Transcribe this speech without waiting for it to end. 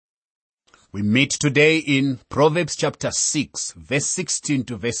We meet today in Proverbs chapter 6, verse 16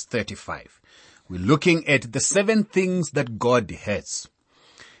 to verse 35. We're looking at the 7 things that God hates.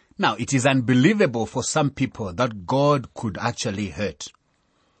 Now, it is unbelievable for some people that God could actually hurt.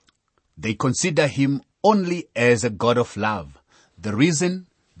 They consider him only as a God of love. The reason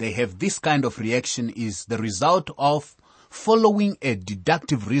they have this kind of reaction is the result of following a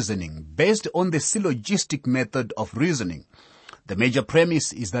deductive reasoning based on the syllogistic method of reasoning. The major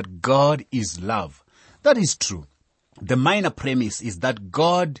premise is that God is love. That is true. The minor premise is that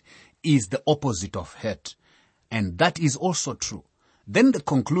God is the opposite of hate. And that is also true. Then the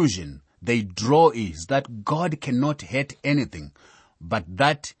conclusion they draw is that God cannot hate anything. But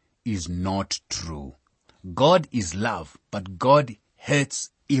that is not true. God is love, but God hates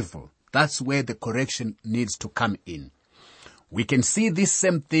evil. That's where the correction needs to come in. We can see this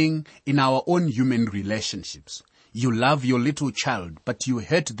same thing in our own human relationships. You love your little child, but you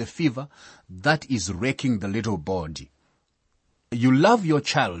hate the fever that is wrecking the little body. You love your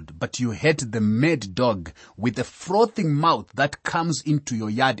child, but you hate the mad dog with a frothing mouth that comes into your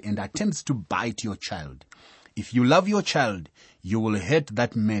yard and attempts to bite your child. If you love your child, you will hate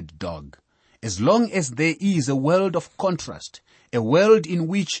that mad dog. As long as there is a world of contrast, a world in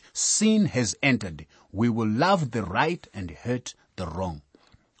which sin has entered, we will love the right and hate the wrong.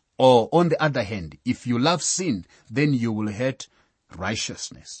 Or on the other hand, if you love sin, then you will hate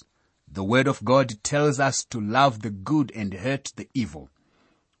righteousness. The word of God tells us to love the good and hate the evil.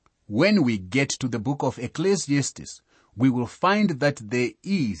 When we get to the book of Ecclesiastes, we will find that it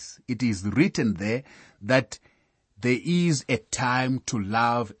is written there that there is a time to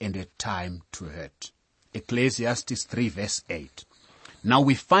love and a time to hate. Ecclesiastes 3 verse 8. Now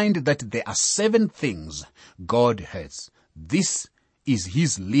we find that there are 7 things God hates. This is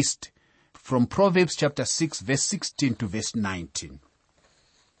his list from Proverbs chapter 6 verse 16 to verse 19.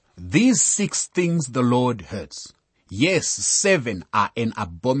 These 6 things the Lord hates. Yes, 7 are an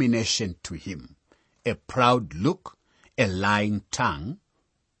abomination to him. A proud look, a lying tongue,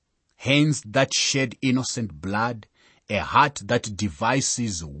 hands that shed innocent blood, a heart that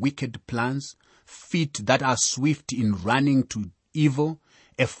devises wicked plans, feet that are swift in running to evil,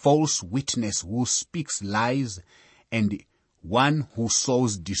 a false witness who speaks lies, and one who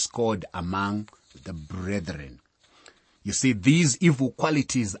sows discord among the brethren. You see, these evil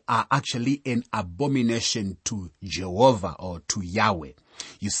qualities are actually an abomination to Jehovah or to Yahweh.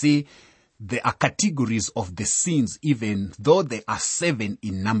 You see, there are categories of the sins, even though there are 7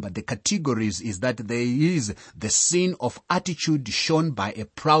 in number. The categories is that there is the sin of attitude shown by a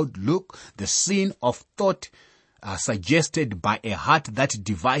proud look, the sin of thought suggested by a heart that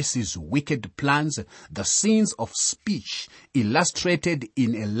devises wicked plans, the sins of speech illustrated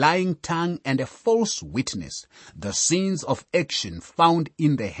in a lying tongue and a false witness, the sins of action found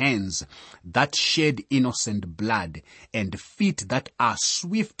in the hands that shed innocent blood, and feet that are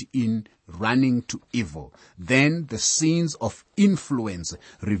swift in running to evil. Then the sins of influence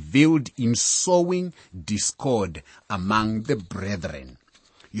revealed in sowing discord among the brethren.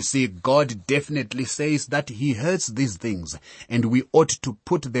 You see, God definitely says that he hates these things, and we ought to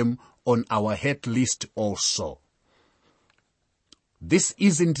put them on our hate list also. This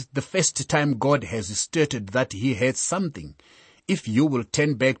isn't the first time God has stated that he hates something. If you will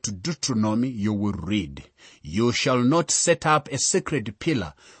turn back to Deuteronomy, you will read, "You shall not set up a sacred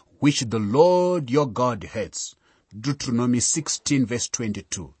pillar which the Lord your God hates." Deuteronomy 16 verse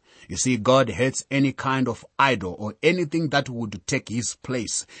 22. You see, God hates any kind of idol or anything that would take his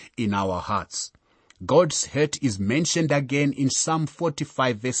place in our hearts. God's hate is mentioned again in Psalm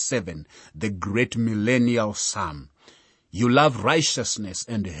 45 verse 7, the great millennial psalm. You love righteousness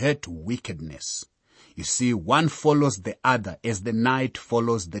and hate wickedness. You see, one follows the other as the night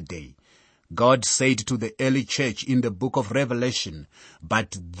follows the day. God said to the early church in the book of Revelation,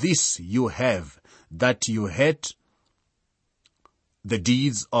 "But this you have, that you hate the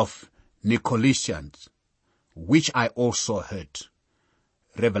deeds of Nicolaitans, which I also hate."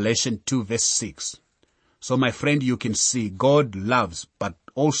 Revelation 2 verse 6. So my friend, you can see God loves, but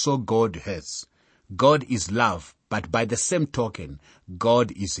also God hates. God is love, but by the same token,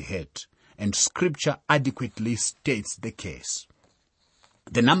 God is hate. And scripture adequately states the case.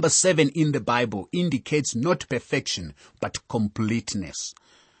 The number 7 in the Bible indicates not perfection, but completeness.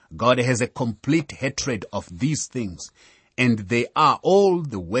 God has a complete hatred of these things. And they are all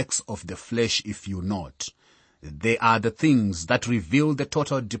the works of the flesh, if you note. They are the things that reveal the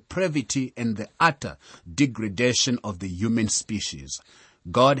total depravity and the utter degradation of the human species.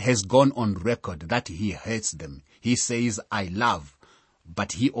 God has gone on record that he hates them. He says, "I love,"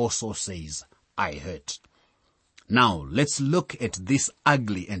 but he also says, "I hate." Now, let's look at this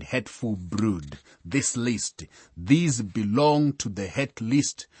ugly and hateful brood, this list. These belong to the hate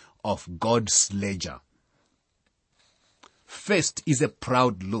list of God's ledger. First is a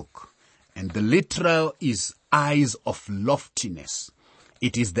proud look, and the literal is eyes of loftiness.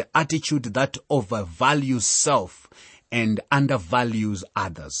 It is the attitude that overvalues self and undervalues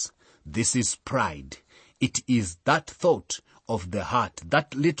others. This is pride. It is that thought of the heart,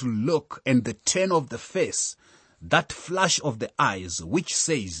 that little look and the turn of the face, that flash of the eyes which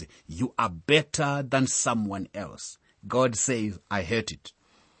says you are better than someone else. God says, I hate it.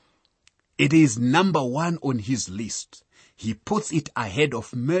 It is number one on his list. He puts it ahead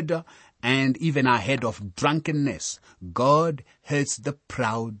of murder and even ahead of drunkenness. God hates the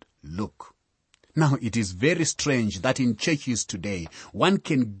proud look. Now, it is very strange that in churches today, one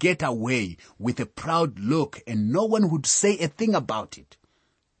can get away with a proud look and no one would say a thing about it.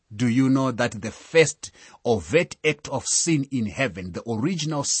 Do you know that the first overt act of sin in heaven, the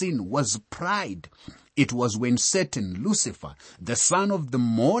original sin, was pride? It was when Satan, Lucifer, the son of the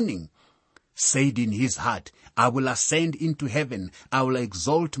morning, said in his heart, I will ascend into heaven. I will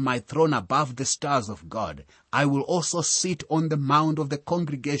exalt my throne above the stars of God. I will also sit on the mount of the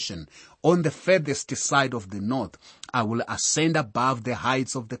congregation on the furthest side of the north. I will ascend above the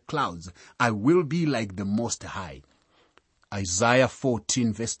heights of the clouds. I will be like the Most High. Isaiah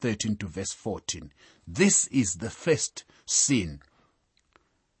 14 verse 13 to verse 14. This is the first sin.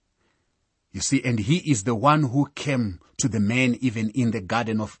 You see, and he is the one who came to the man even in the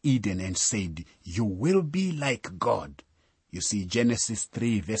Garden of Eden and said, you will be like God. You see, Genesis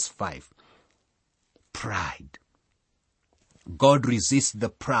 3 verse 5. Pride. God resists the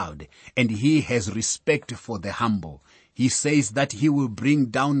proud and he has respect for the humble. He says that he will bring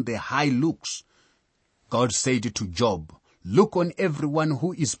down the high looks. God said to Job, look on everyone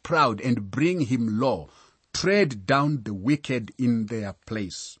who is proud and bring him low. Tread down the wicked in their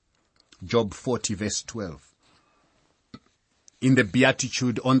place. Job 40 verse 12. In the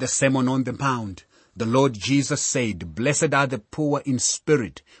Beatitude on the Sermon on the Mount, the Lord Jesus said, blessed are the poor in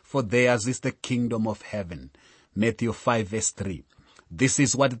spirit, for theirs is the kingdom of heaven. Matthew 5 verse 3. This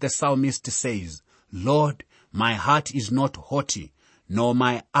is what the psalmist says, Lord, my heart is not haughty, nor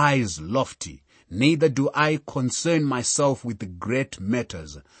my eyes lofty, neither do I concern myself with great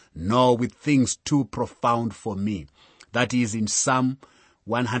matters, nor with things too profound for me. That is in Psalm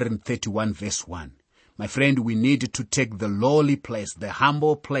 131 verse 1. My friend, we need to take the lowly place, the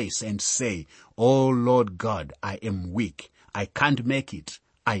humble place, and say, oh Lord God, I am weak. I can't make it.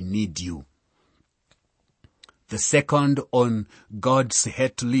 I need you. The second on God's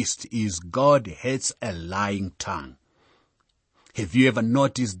hate list is God hates a lying tongue. Have you ever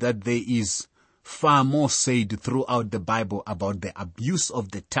noticed that there is far more said throughout the Bible about the abuse of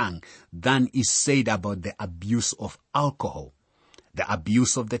the tongue than is said about the abuse of alcohol? The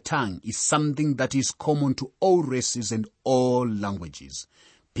abuse of the tongue is something that is common to all races and all languages.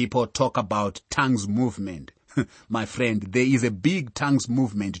 People talk about tongues movement. My friend, there is a big tongues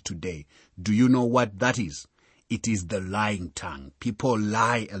movement today. Do you know what that is? It is the lying tongue. People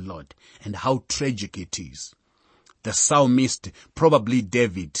lie a lot, and how tragic it is. The psalmist, probably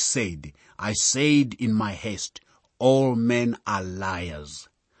David, said, I said in my haste, all men are liars.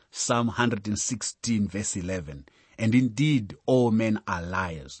 Psalm 116 verse 11. And indeed, all men are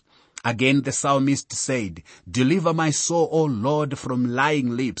liars. Again, the psalmist said, deliver my soul, O Lord, from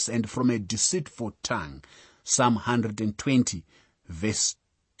lying lips and from a deceitful tongue. Psalm 120 verse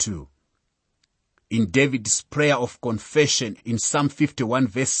 2. In David's prayer of confession in Psalm 51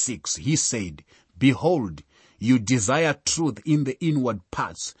 verse 6, he said, behold, you desire truth in the inward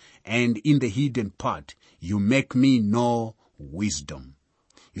parts, and in the hidden part, you make me know wisdom.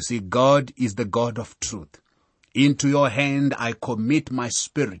 You see, God is the God of truth. Into your hand I commit my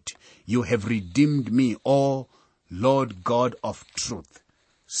spirit. You have redeemed me, O Lord God of truth.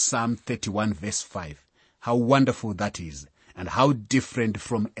 Psalm 31 verse 5. How wonderful that is, and how different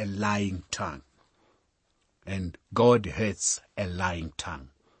from a lying tongue. And God hates a lying tongue.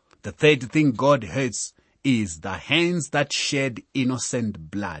 The third thing God hates is the hands that shed innocent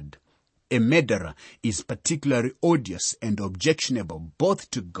blood. A murderer is particularly odious and objectionable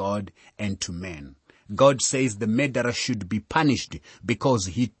both to God and to men. God says the murderer should be punished because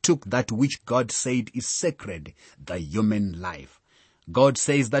he took that which God said is sacred, the human life. God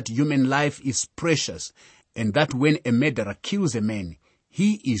says that human life is precious and that when a murderer kills a man,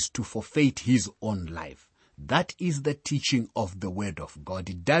 he is to forfeit his own life. That is the teaching of the Word of God.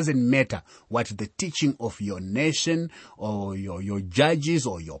 It doesn't matter what the teaching of your nation or your judges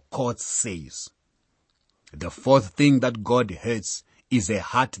or your courts says. The fourth thing that God hates is a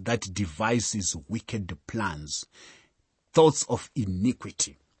heart that devises wicked plans, thoughts of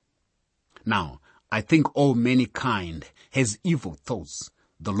iniquity. Now, I think all mankind has evil thoughts.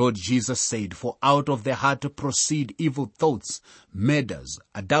 The Lord Jesus said, for out of the heart proceed evil thoughts, murders,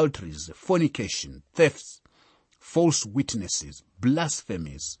 adulteries, fornication, thefts, false witnesses,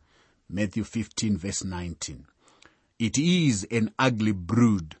 blasphemies. Matthew 15 verse 19. It is an ugly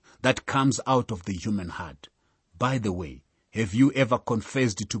brood that comes out of the human heart. By the way, have you ever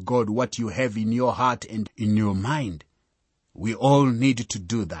confessed to God what you have in your heart and in your mind? We all need to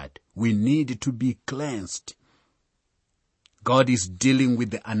do that. We need to be cleansed. God is dealing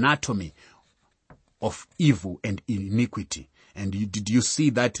with the anatomy of evil and iniquity. And did you see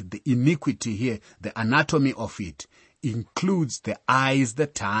that the iniquity here, the anatomy of it, includes the eyes, the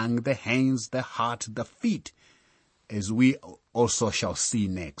tongue, the hands, the heart, the feet, as we also shall see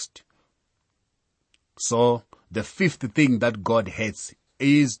next. So, the fifth thing that God hates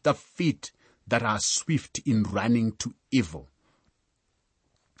is the feet that are swift in running to evil.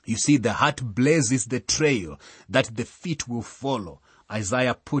 You see, the heart blazes the trail that the feet will follow.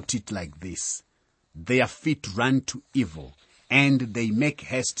 Isaiah put it like this: their feet run to evil, and they make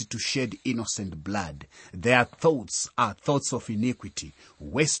haste to shed innocent blood. Their thoughts are thoughts of iniquity.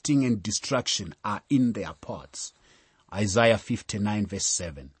 Wasting and destruction are in their parts. Isaiah 59 verse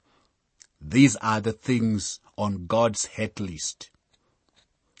 7. These are the things on God's hate list.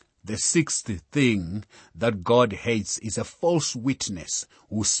 The sixth thing that God hates is a false witness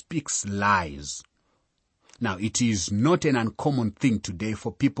who speaks lies. Now, it is not an uncommon thing today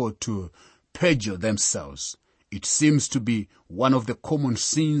for people to perjure themselves. It seems to be one of the common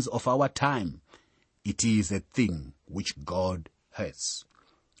sins of our time. It is a thing which God hates.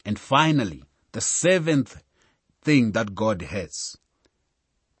 And finally, the seventh thing that God hates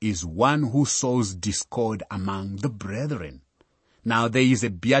is one who sows discord among the brethren. Now, there is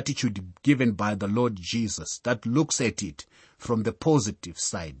a beatitude given by the Lord Jesus that looks at it from the positive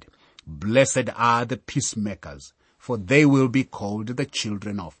side. Blessed are the peacemakers, for they will be called the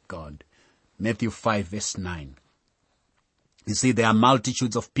children of God. Matthew 5 verse 9. You see, there are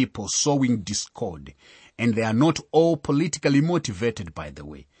multitudes of people sowing discord, and they are not all politically motivated, by the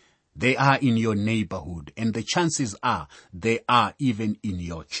way. They are in your neighborhood, and the chances are they are even in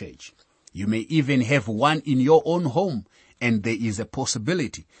your church. You may even have one in your own home, and there is a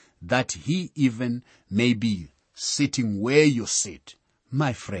possibility that he even may be sitting where you sit.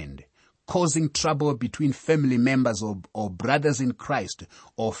 My friend, causing trouble between family members or brothers in Christ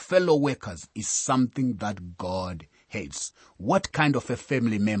or fellow workers is something that God hates. What kind of a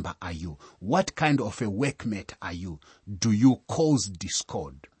family member are you? What kind of a workmate are you? Do you cause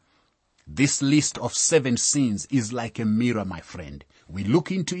discord? This list of 7 sins is like a mirror, my friend. We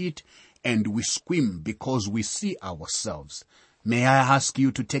look into it and we squirm because we see ourselves. May I ask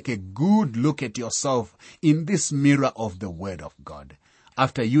you to take a good look at yourself in this mirror of the Word of God.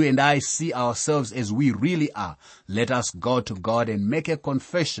 After you and I see ourselves as we really are, let us go to God and make a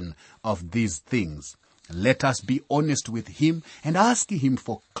confession of these things. Let us be honest with Him and ask Him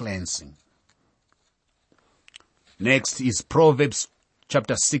for cleansing. Next is Proverbs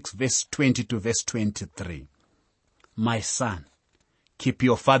chapter 6 verse 20 to verse 23. My son, keep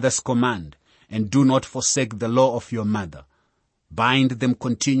your father's command and do not forsake the law of your mother. Bind them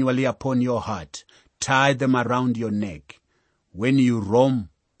continually upon your heart. Tie them around your neck. When you roam,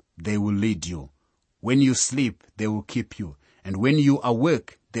 they will lead you. When you sleep, they will keep you. And when you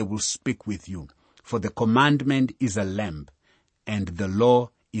awake, they will speak with you. For the commandment is a lamp, and the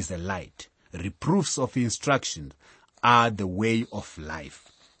law is a light. Reproofs of instruction are the way of life.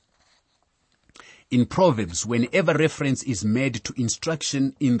 In Proverbs, whenever reference is made to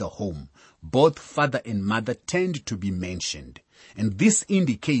instruction in the home, both father and mother tend to be mentioned. And this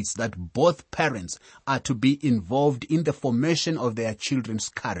indicates that both parents are to be involved in the formation of their children's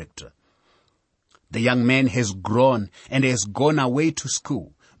character. The young man has grown and has gone away to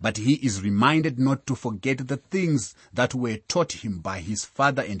school, but he is reminded not to forget the things that were taught him by his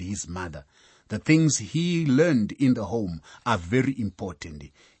father and his mother. The things he learned in the home are very important.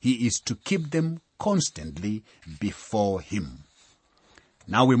 He is to keep them constantly before him.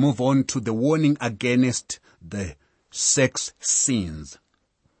 Now we move on to the warning against the sex sins.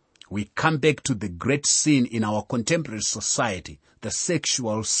 We come back to the great sin in our contemporary society, the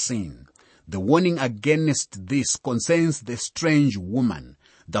sexual sin. The warning against this concerns the strange woman,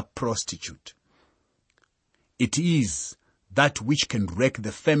 the prostitute. It is that which can wreck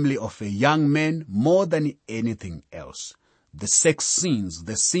the family of a young man more than anything else. The sex sins,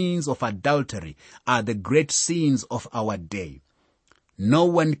 the sins of adultery, are the great sins of our day. No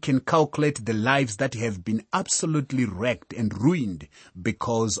one can calculate the lives that have been absolutely wrecked and ruined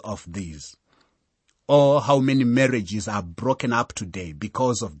because of these. Or how many marriages are broken up today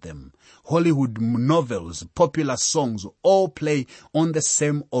because of them. Hollywood novels, popular songs, all play on the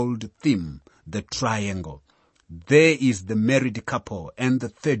same old theme, the triangle. There is the married couple and the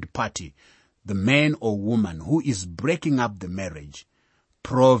third party, the man or woman who is breaking up the marriage.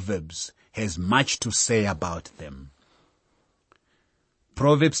 Proverbs has much to say about them.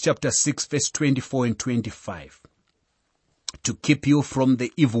 Proverbs chapter 6 verse 24 and 25. To keep you from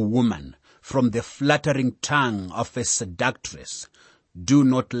the evil woman, from the flattering tongue of a seductress, do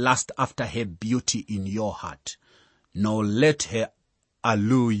not lust after her beauty in your heart, nor let her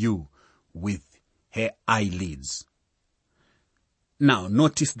allure you with her eyelids. Now,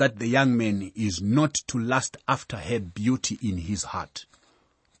 notice that the young man is not to lust after her beauty in his heart.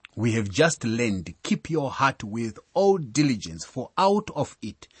 We have just learned, keep your heart with all diligence, for out of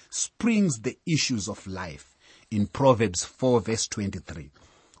it springs the issues of life, in Proverbs 4 verse 23.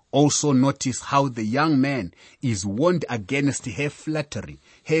 Also notice how the young man is warned against her flattery,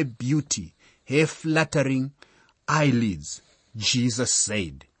 her beauty, her flattering eyelids. Jesus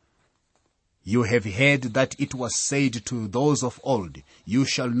said, you have heard that it was said to those of old, you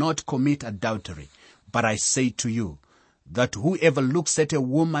shall not commit adultery. But I say to you, that whoever looks at a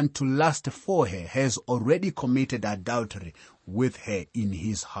woman to lust for her has already committed adultery with her in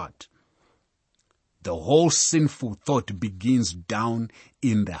his heart. The whole sinful thought begins down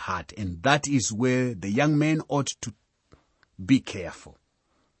in the heart, and that is where the young man ought to be careful.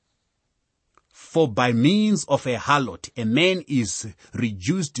 For by means of a harlot, a man is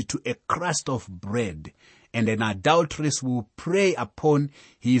reduced to a crust of bread, and an adulteress will prey upon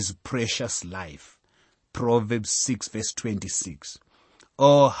his precious life. Proverbs 6 verse 26.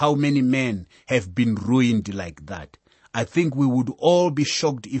 Oh, how many men have been ruined like that. I think we would all be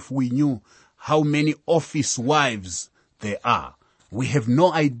shocked if we knew how many office wives there are. We have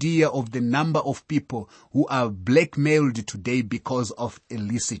no idea of the number of people who are blackmailed today because of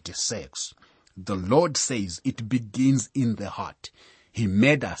illicit sex. The Lord says it begins in the heart. He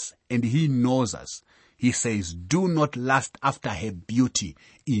made us and He knows us. He says, do not lust after her beauty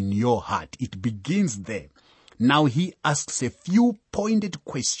in your heart. It begins there. Now He asks a few pointed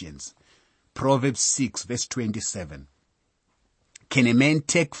questions. Proverbs 6 verse 27. Can a man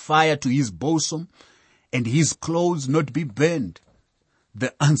take fire to his bosom and his clothes not be burned?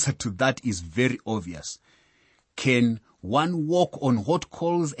 The answer to that is very obvious. Can one walk on hot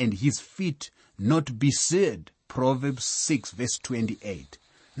coals and his feet not be seared? Proverbs 6 verse 28.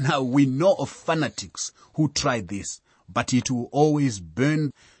 Now we know of fanatics who try this, but it will always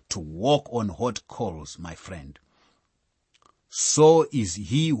burn to walk on hot coals, my friend. So is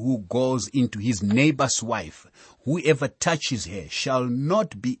he who goes into his neighbor's wife. Whoever touches her shall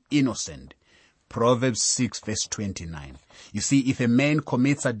not be innocent. Proverbs 6 verse 29. You see, if a man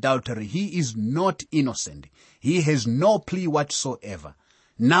commits adultery, he is not innocent. He has no plea whatsoever.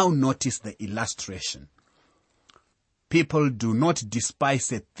 Now notice the illustration. People do not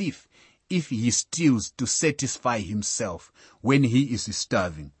despise a thief if he steals to satisfy himself when he is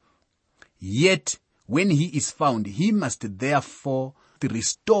starving. Yet, when he is found, he must therefore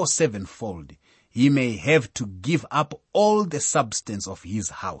restore sevenfold. He may have to give up all the substance of his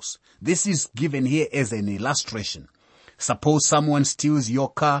house. This is given here as an illustration. Suppose someone steals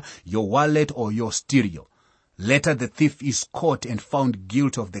your car, your wallet, or your stereo. Later the thief is caught and found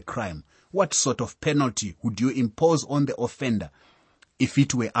guilty of the crime. What sort of penalty would you impose on the offender if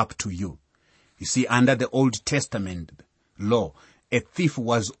it were up to you? You see, under the Old Testament law, a thief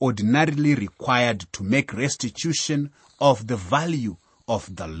was ordinarily required to make restitution of the value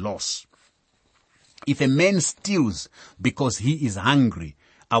of the loss. If a man steals because he is hungry,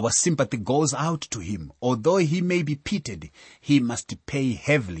 our sympathy goes out to him. Although he may be pitied, he must pay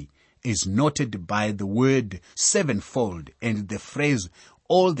heavily, is noted by the word sevenfold and the phrase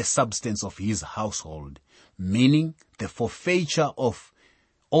all the substance of his household, meaning the forfeiture of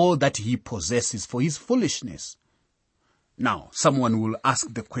all that he possesses for his foolishness. Now, someone will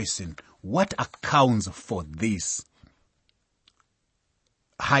ask the question, what accounts for this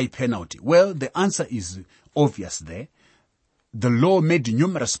high penalty? Well, the answer is obvious there. The law made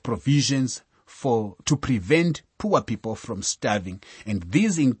numerous provisions to prevent poor people from starving, and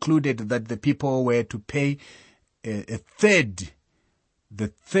these included that the people were to pay the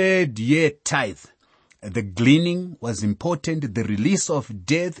third year tithe. The gleaning was important. The release of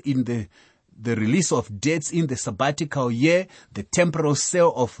death in the release of debts in the sabbatical year, the temporal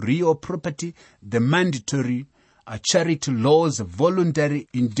sale of real property, the mandatory charity laws, voluntary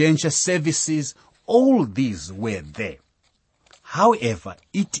indenture services, all these were there. However,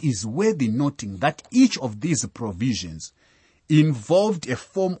 it is worthy noting that each of these provisions involved a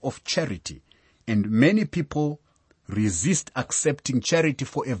form of charity, and many people resist accepting charity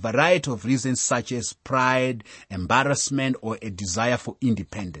for a variety of reasons such as pride, embarrassment, or a desire for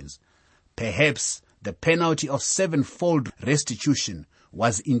independence. Perhaps the penalty of sevenfold restitution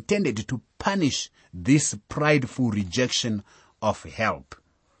was intended to punish this prideful rejection of help.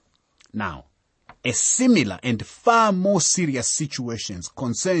 Now, a similar and far more serious situation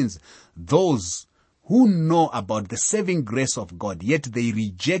concerns those who know about the saving grace of God, yet they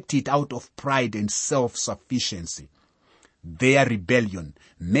reject it out of pride and self-sufficiency. Their rebellion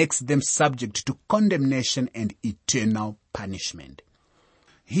makes them subject to condemnation and eternal punishment.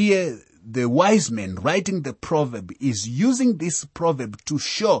 Here, the wise man writing the proverb is using this proverb to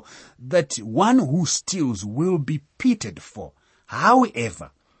show that one who steals will be pitted for.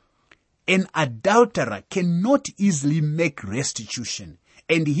 However, an adulterer cannot easily make restitution,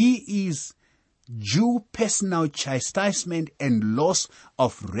 and he is due personal chastisement and loss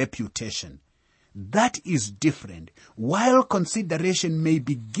of reputation. That is different. While consideration may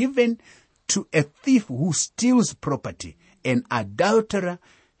be given to a thief who steals property, an adulterer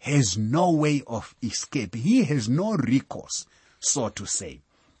has no way of escape. He has no recourse, so to say.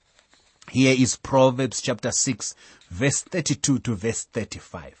 Here is Proverbs chapter 6, verse 32 to verse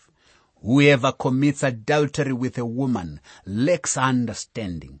 35. Whoever commits adultery with a woman lacks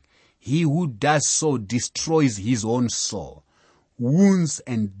understanding. He who does so destroys his own soul. Wounds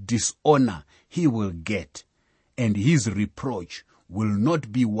and dishonor he will get, and his reproach will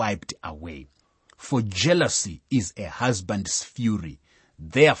not be wiped away. For jealousy is a husband's fury.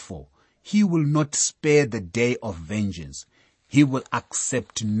 Therefore, he will not spare the day of vengeance. He will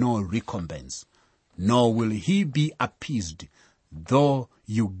accept no recompense, nor will he be appeased, though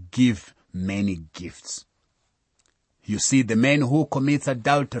you give many gifts. You see, the man who commits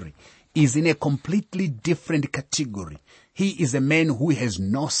adultery is in a completely different category. He is a man who has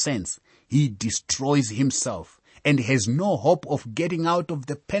no sense. He destroys himself and has no hope of getting out of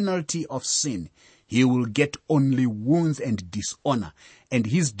the penalty of sin. He will get only wounds and dishonor, and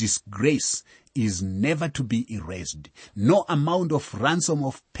his disgrace is never to be erased. No amount of ransom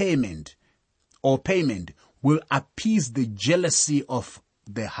of payment will appease the jealousy of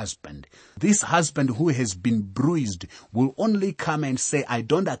the husband. This husband who has been bruised will only come and say, I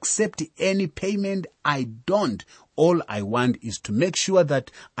don't accept any payment. I don't. All I want is to make sure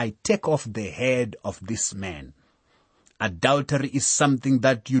that I take off the head of this man. Adultery is something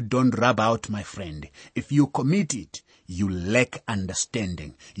that you don't rub out, my friend. If you commit it, you lack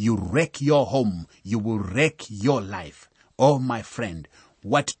understanding. You wreck your home. You will wreck your life. Oh, my friend,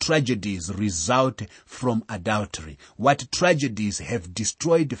 what tragedies result from adultery. What tragedies have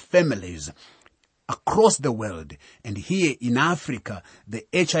destroyed families across the world. And here in Africa, the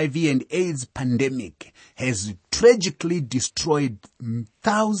HIV and AIDS pandemic has tragically destroyed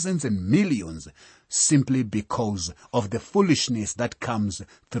thousands and millions simply because of the foolishness that comes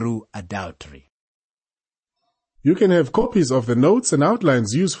through adultery. You can have copies of the notes and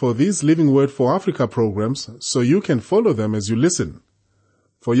outlines used for these Living Word for Africa programs so you can follow them as you listen.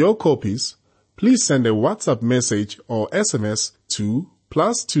 For your copies, please send a WhatsApp message or SMS to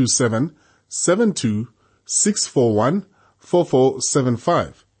 +27 72 641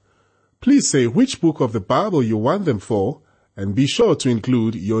 4475. Please say which book of the Bible you want them for, and be sure to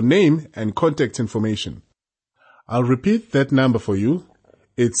include your name and contact information. I'll repeat that number for you.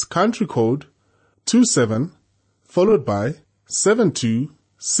 It's country code 27 followed by 72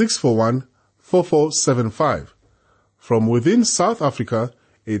 641 4475. From within South Africa,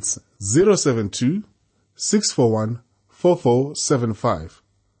 it's 072 641 4475.